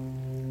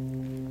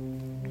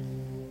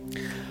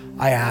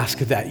 I ask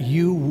that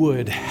you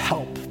would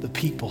help the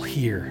people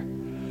here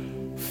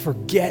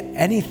forget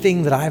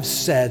anything that I've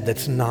said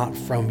that's not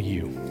from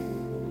you.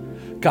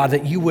 God,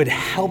 that you would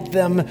help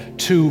them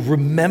to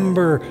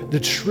remember the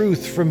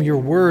truth from your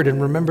word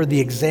and remember the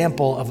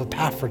example of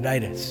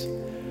Epaphroditus,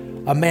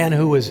 a man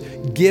who was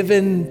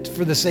given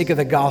for the sake of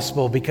the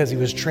gospel because he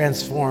was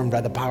transformed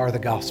by the power of the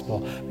gospel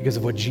because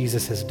of what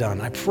Jesus has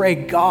done. I pray,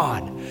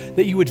 God,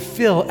 that you would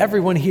fill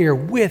everyone here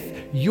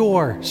with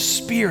your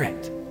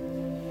Spirit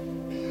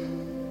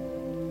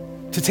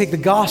to take the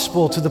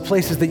gospel to the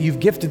places that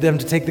you've gifted them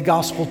to take the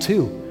gospel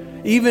to.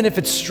 Even if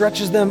it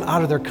stretches them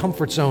out of their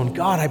comfort zone,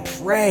 God, I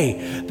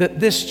pray that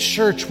this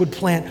church would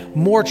plant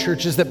more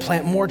churches that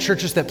plant more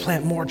churches that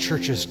plant more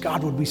churches.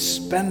 God, would we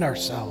spend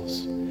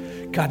ourselves?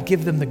 God,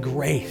 give them the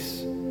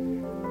grace.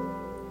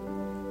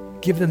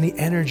 Give them the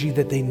energy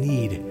that they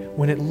need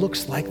when it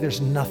looks like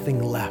there's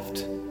nothing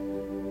left.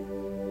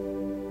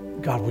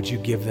 God, would you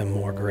give them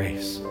more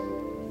grace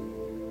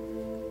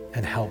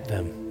and help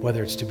them,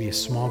 whether it's to be a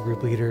small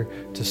group leader,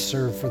 to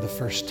serve for the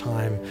first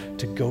time,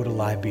 to go to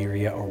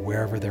Liberia or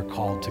wherever they're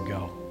called to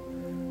go.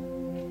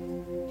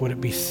 Would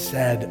it be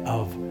said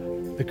of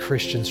the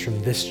Christians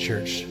from this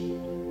church,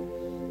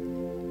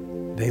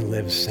 they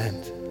live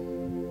sent.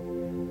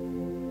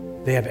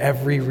 They have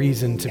every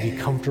reason to be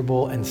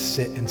comfortable and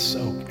sit and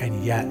soak,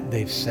 and yet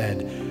they've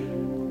said,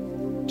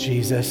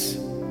 Jesus,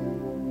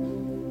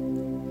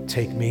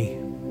 take me,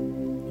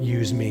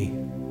 use me.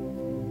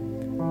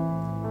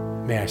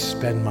 May I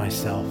spend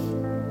myself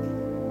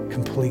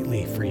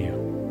completely for you.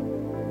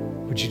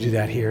 Would you do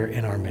that here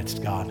in our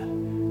midst, God,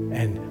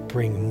 and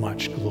bring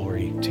much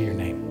glory to your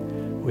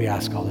name? We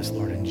ask all this,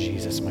 Lord, in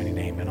Jesus' mighty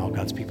name. And all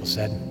God's people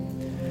said,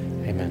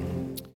 amen.